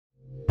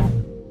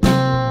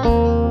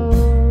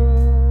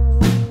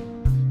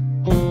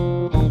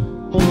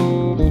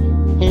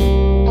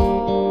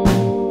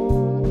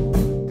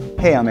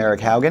Hey, I'm Eric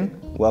Haugen.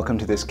 Welcome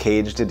to this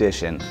caged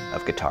edition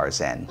of Guitar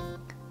Zen.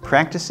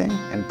 Practicing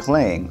and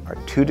playing are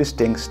two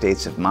distinct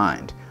states of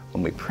mind.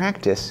 When we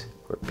practice,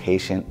 we're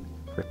patient,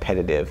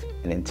 repetitive,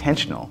 and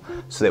intentional,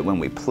 so that when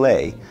we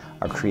play,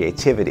 our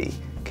creativity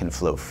can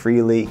flow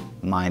freely,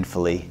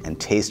 mindfully, and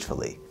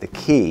tastefully. The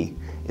key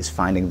is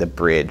finding the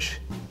bridge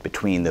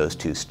between those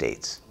two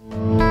states.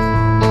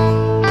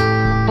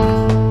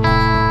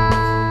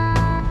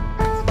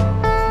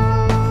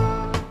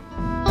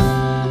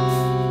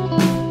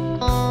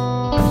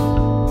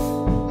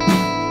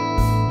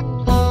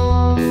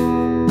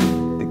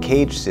 The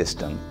CAGED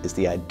system is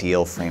the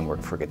ideal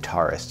framework for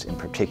guitarists in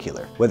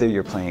particular. Whether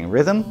you're playing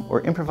rhythm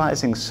or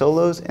improvising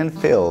solos and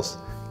fills,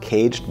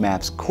 CAGED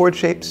maps chord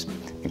shapes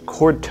and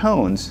chord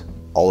tones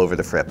all over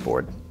the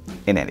fretboard,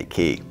 in any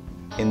key.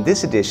 In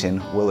this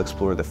edition, we'll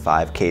explore the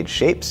 5 CAGED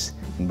shapes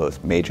in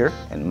both major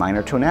and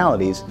minor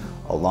tonalities,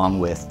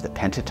 along with the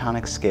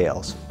pentatonic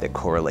scales that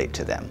correlate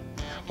to them.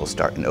 We'll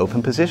start in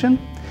open position,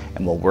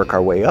 and we'll work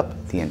our way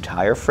up the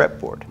entire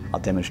fretboard. I'll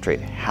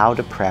demonstrate how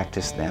to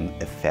practice them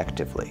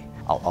effectively.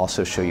 I'll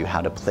also show you how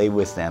to play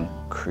with them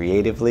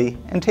creatively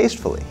and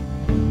tastefully.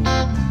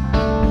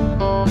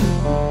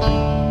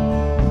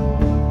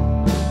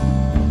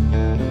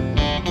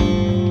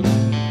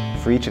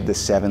 For each of the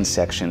 7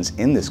 sections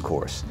in this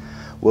course,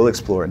 we'll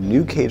explore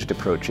new CAGED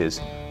approaches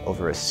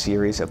over a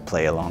series of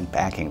play-along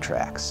backing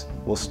tracks.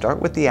 We'll start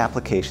with the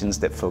applications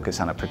that focus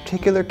on a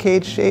particular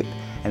CAGED shape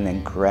and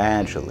then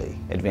gradually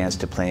advance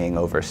to playing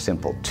over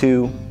simple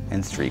 2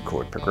 and 3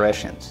 chord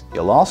progressions.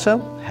 You'll also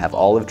have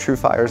all of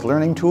TrueFire's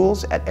learning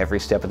tools at every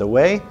step of the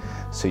way,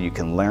 so you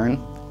can learn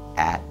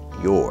at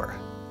your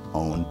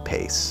own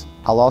pace.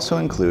 I'll also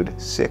include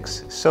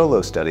 6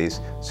 solo studies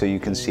so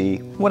you can see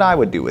what I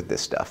would do with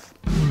this stuff.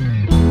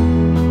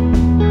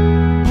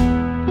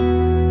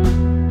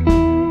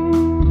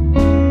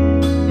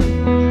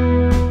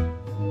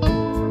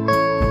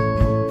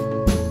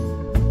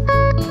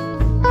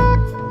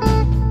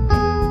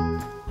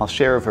 I'll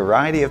share a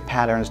variety of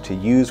patterns to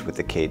use with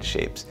the CAGED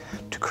shapes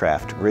to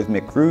craft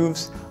rhythmic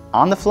grooves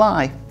on the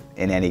fly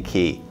in any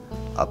key,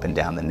 up and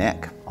down the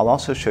neck. I'll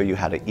also show you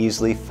how to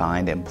easily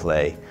find and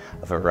play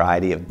a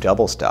variety of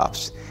double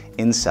stops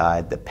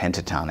inside the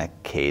pentatonic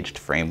CAGED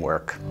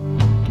framework.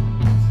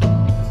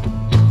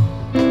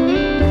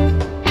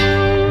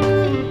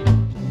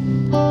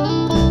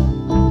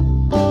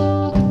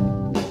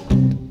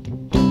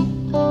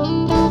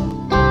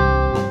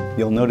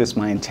 You'll notice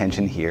my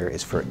intention here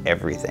is for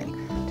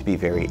everything to be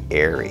very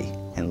airy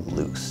and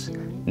loose,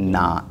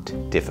 not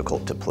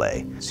difficult to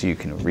play, so you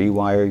can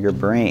rewire your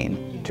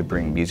brain to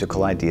bring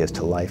musical ideas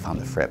to life on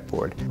the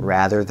fretboard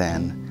rather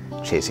than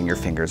chasing your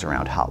fingers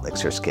around hot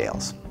licks or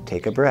scales.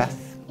 Take a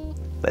breath.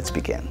 Let's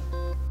begin.